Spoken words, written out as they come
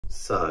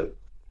So,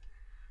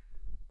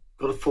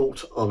 got a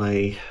fault on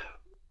a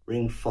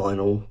ring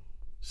final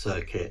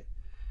circuit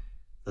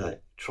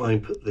that try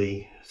and put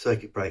the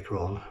circuit breaker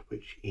on,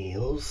 which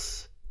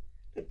is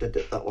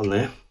that one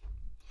there.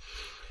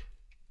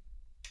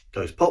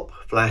 Goes pop,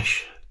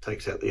 flash,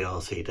 takes out the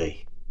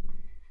RCD.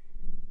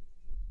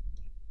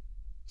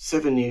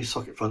 7 new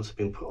socket fronts have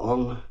been put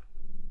on,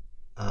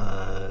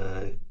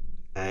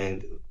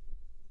 and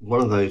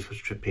one of those was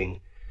tripping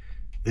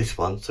this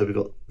one. So we've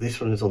got this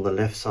one is on the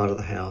left side of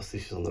the house,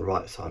 this is on the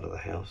right side of the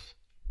house,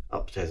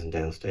 upstairs and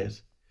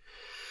downstairs,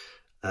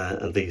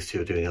 and these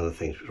two are doing other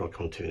things which I'll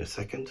come to in a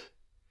second.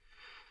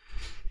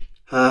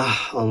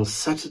 On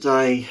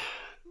Saturday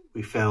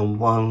we found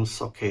one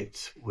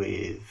socket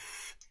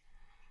with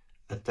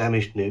a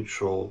damaged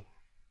neutral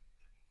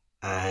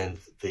and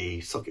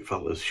the socket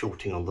front was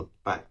shorting on the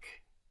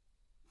back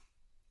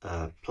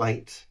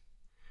plate.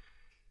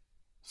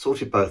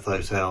 Sorted both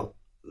those out.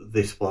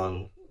 This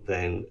one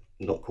then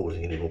not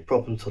causing any more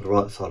problems. On the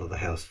right side of the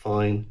house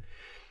fine.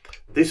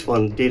 This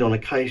one did on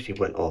occasionally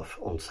went off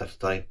on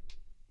Saturday,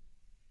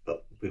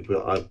 but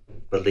I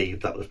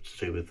believe that was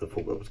to do with the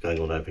fault that was going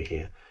on over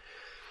here.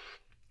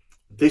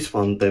 This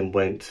one then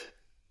went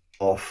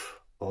off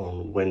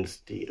on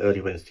Wednesday, early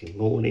Wednesday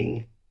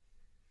morning,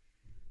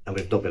 and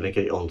we've not been able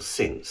to get it on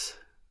since.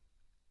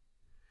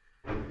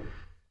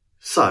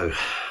 So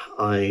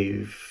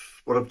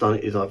what I've done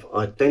is I've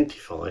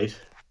identified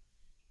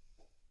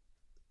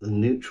the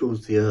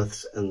neutrals, the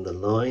earths and the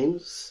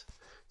lines.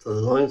 So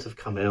the lines have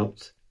come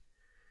out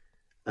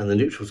and the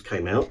neutrals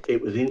came out.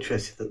 It was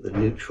interesting that the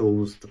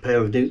neutrals, the pair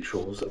of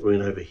neutrals that were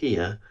in over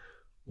here,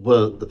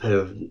 weren't the pair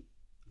of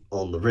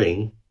on the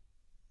ring.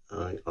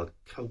 I'll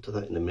come to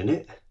that in a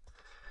minute.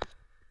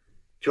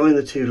 Joined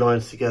the two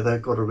lines together,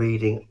 got a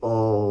reading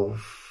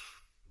of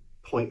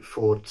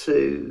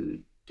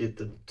 0.42, did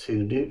the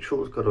two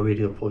neutrals, got a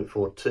reading of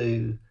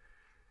 0.42,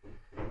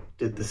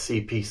 did the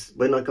CPC.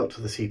 When I got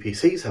to the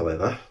CPCs,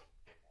 however,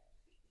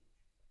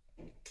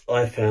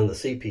 I found the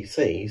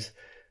CPCs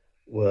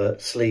were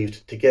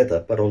sleeved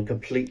together but on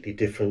completely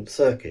different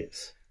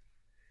circuits.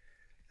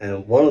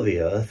 And one of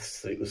the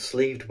earths that it was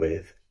sleeved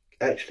with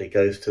actually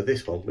goes to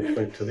this one, which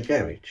went to the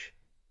garage.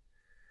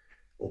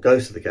 Or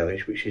goes to the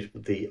garage, which is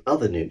the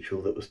other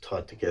neutral that was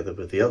tied together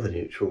with the other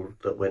neutral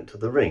that went to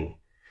the ring.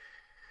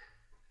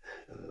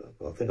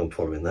 I think I'm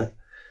following that.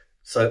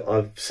 So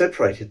I've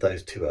separated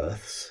those two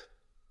earths,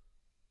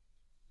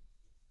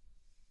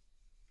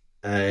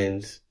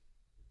 and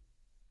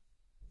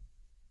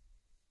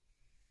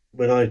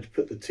when I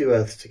put the two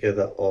earths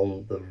together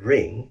on the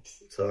ring,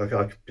 so I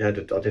had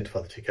to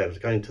identify the two cables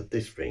going to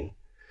this ring.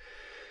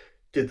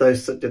 Did that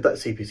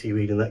CPC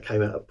reading, that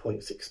came out at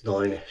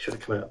 0.69, it should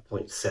have come out at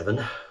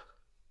 0.7,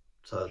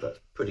 so that's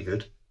pretty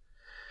good.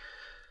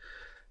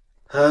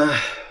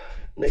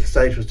 Next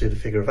stage was do the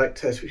figure of fact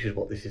test, which is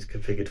what this is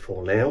configured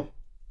for now,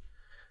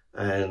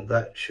 and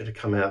that should have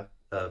come out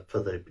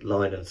for the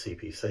line and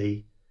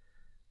CPC.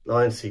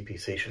 Line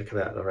CPC should have come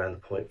out around the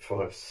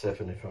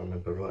 0.57 if I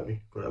remember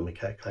rightly. Got it on my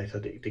calculator.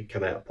 It did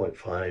come out at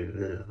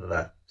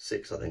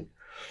 0.56, I think.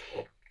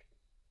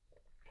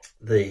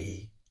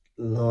 The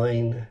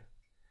line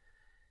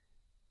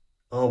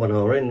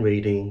R1RN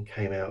reading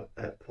came out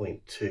at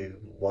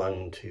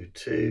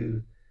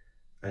 0.2122,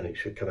 and it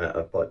should come out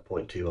at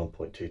 0.21,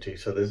 0.22.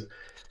 So there's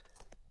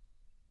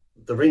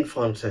the ring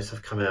final tests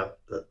have come out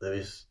that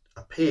there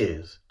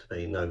appears to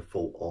be no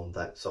fault on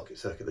that socket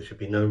circuit. There should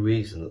be no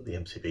reason that the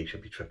MCB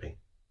should be tripping,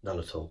 none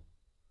at all.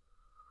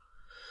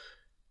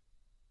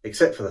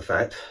 Except for the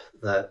fact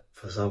that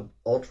for some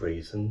odd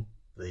reason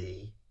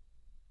the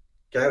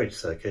garage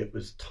circuit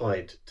was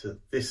tied to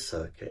this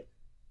circuit,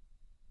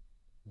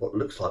 what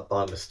looks like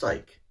by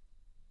mistake.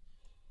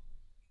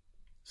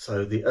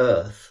 So the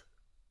earth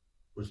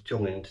was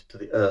joined to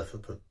the earth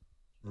of the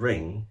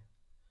ring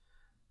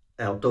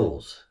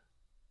outdoors.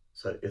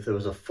 So if there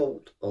was a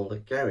fault on the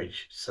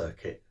garage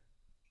circuit,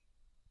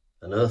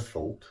 an earth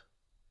fault,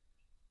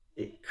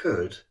 it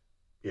could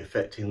be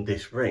affecting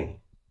this ring.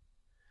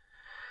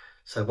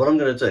 So what I'm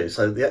going to do,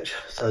 so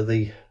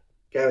the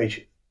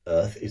garage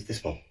earth is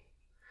this one,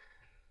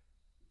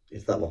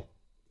 is that one,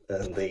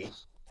 and the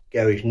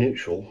garage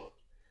neutral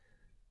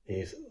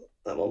is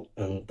that one,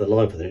 and the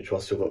line for the neutral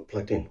I've still got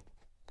plugged in.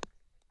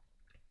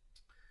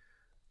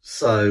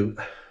 So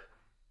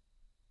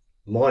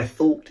my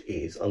thought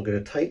is I'm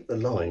going to take the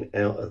line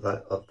out of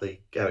the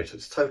garage, so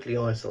it's totally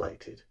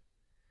isolated,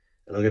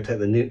 and I'm going to take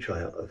the neutral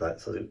out of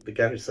that, so the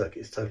garage circuit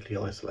is totally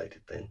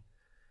isolated then,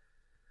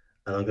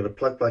 and I'm going to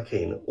plug back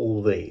in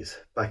all these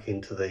back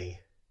into the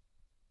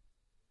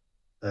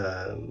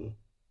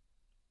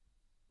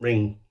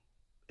ring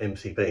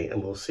MCB,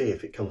 and we'll see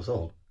if it comes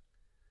on.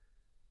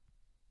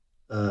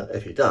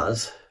 If it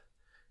does,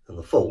 then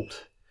the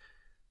fault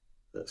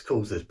that's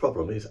caused this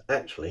problem is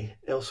actually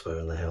elsewhere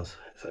in the house.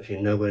 It's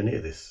actually nowhere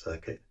near this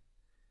circuit,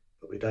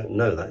 but we don't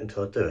know that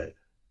until I do it.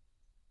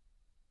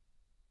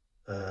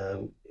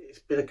 It's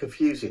been a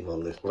confusing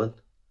one, this one.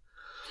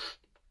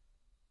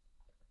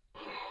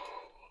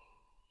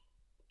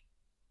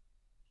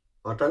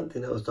 I don't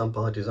think that was done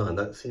by design.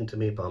 That seemed to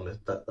me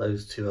that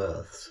those two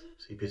earths,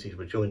 CPCs,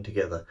 were joined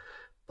together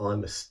by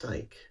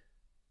mistake.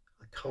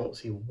 I can't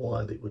see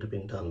why it would have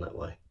been done that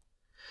way.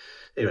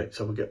 Anyway,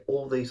 so we'll get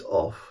all these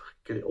off,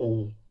 get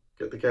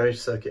the garage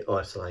circuit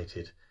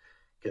isolated,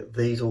 get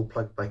these all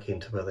plugged back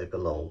into where they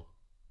belong,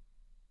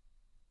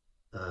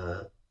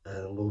 and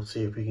we'll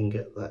see if we can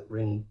get that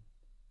ring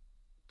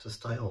to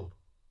stay on.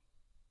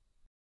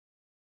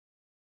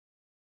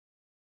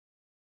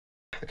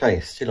 Okay,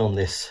 still on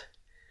this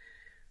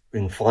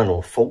ring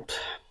final fault,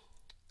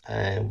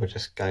 and we're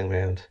just going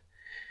around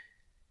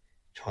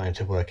trying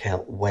to work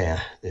out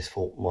where this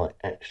fault might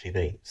actually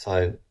be.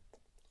 So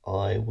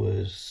I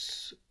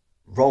was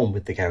wrong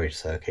with the garage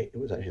circuit. It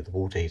was actually the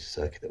water heater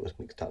circuit that was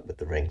mixed up with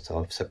the ring, so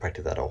I've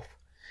separated that off,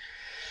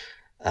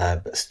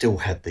 but still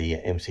had the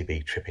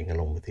MCB tripping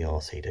along with the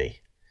RCD.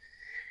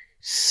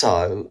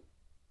 So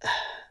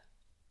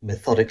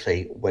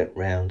methodically went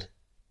round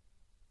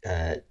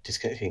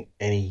disconnecting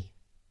any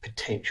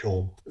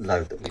potential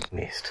load that we've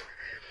missed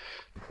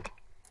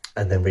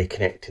and then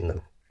reconnecting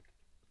them.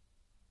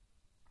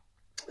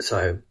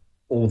 So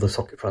all the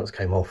socket fronts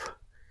came off,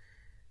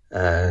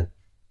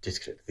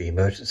 disconnected the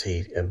immersion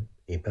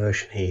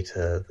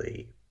heater,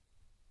 the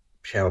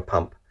shower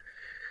pump,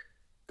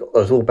 got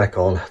those all back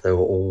on. They were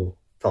all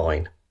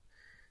fine.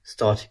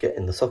 Started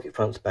getting the socket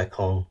fronts back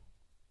on,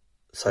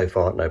 so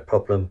far no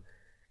problem.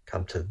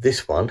 Come to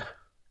this one,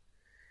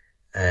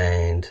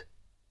 and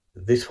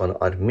this one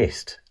I'd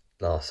missed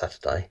last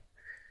Saturday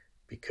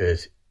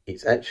because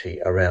it's actually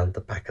around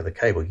the back of the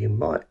cable. You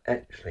might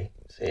actually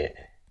see it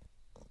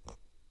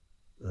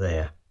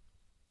there.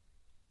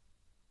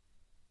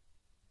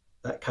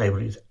 That cable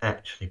is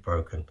actually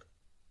broken,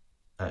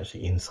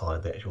 actually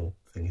inside. The actual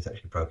thing is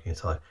actually broken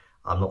inside.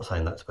 I'm not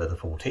saying that's where the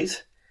fault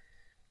is,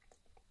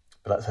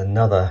 but that's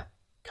another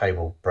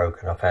cable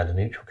broken. I found a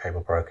neutral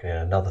cable broken in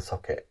another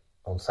socket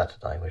on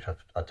Saturday, which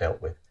I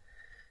dealt with.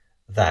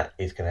 That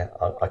is going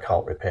to, I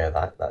can't repair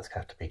that. That's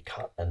going to have to be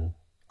cut, and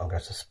I'm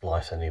going to have to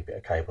splice a new bit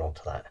of cable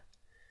onto that.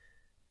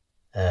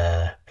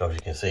 But as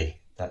you can see,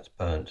 that's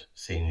burnt,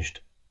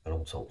 singed, and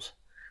all sorts.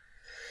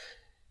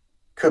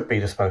 Could be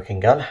the smoking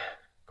gun,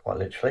 quite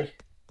literally.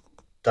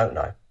 Don't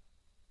know.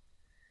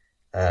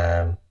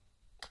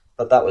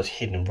 But that was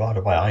hidden right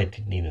away. I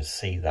didn't even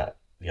see that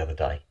the other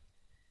day.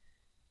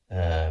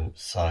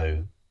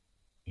 So,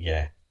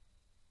 yeah.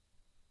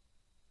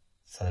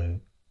 So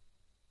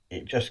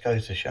it just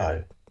goes to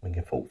show when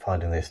you're fault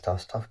finding this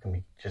stuff can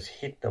be just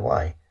hidden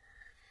away.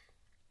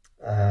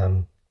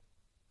 I've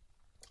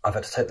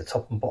had to take the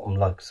top and bottom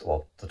lugs,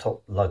 well, the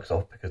top lugs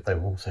off because they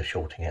were also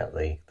shorting out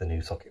the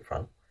new socket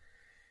front.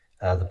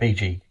 The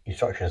BG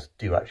instructions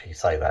do actually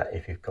say that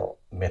if you've got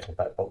metal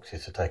back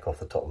boxes to take off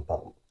the top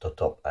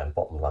and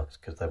bottom lugs,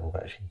 because they will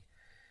actually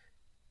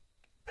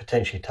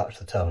potentially touch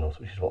the terminals,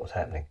 which is what was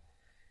happening.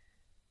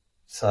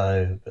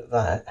 So,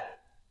 but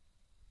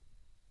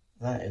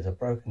that is a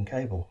broken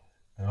cable,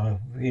 and I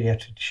really have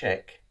to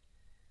check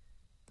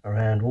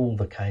around all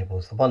the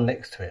cables. The one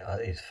next to it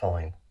is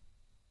fine,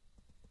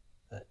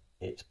 but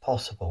it's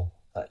possible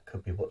that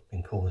could be what's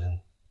been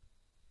causing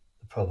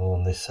the problem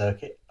on this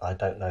circuit. I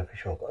don't know for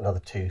sure. I've got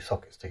another 2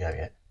 sockets to go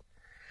yet.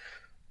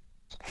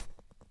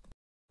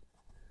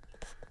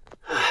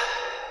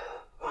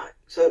 Right,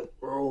 so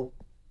we're all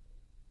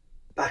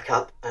back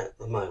up at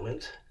the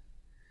moment.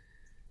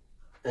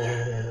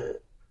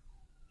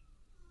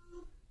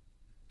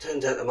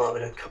 Turns out there might have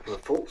been a couple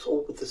of faults,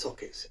 all with the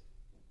sockets.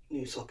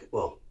 New socket,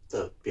 well,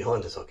 no,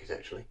 behind the socket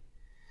actually.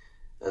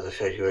 As I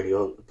showed you earlier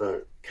on, the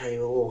burnt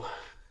cable.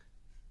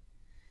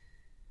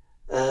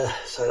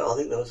 So I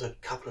think there was a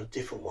couple of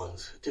different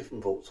ones,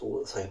 different faults all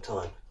at the same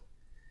time.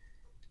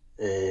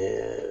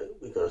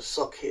 We've got a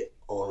socket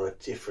on a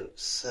different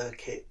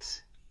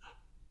circuit,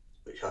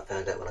 which I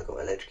found out when I got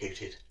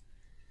electrocuted.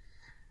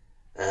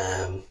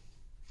 But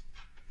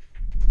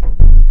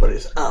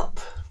it's up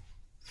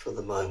for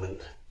the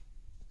moment,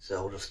 so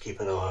I'll just keep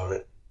an eye on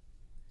it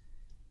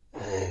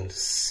and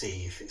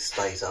see if it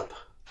stays up.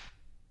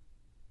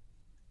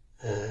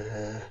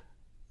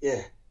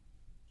 Yeah.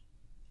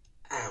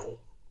 Ow,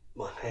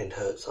 my hand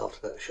hurts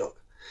after that shock.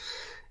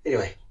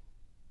 Anyway,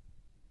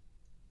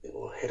 I think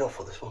we'll head off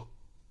on this one.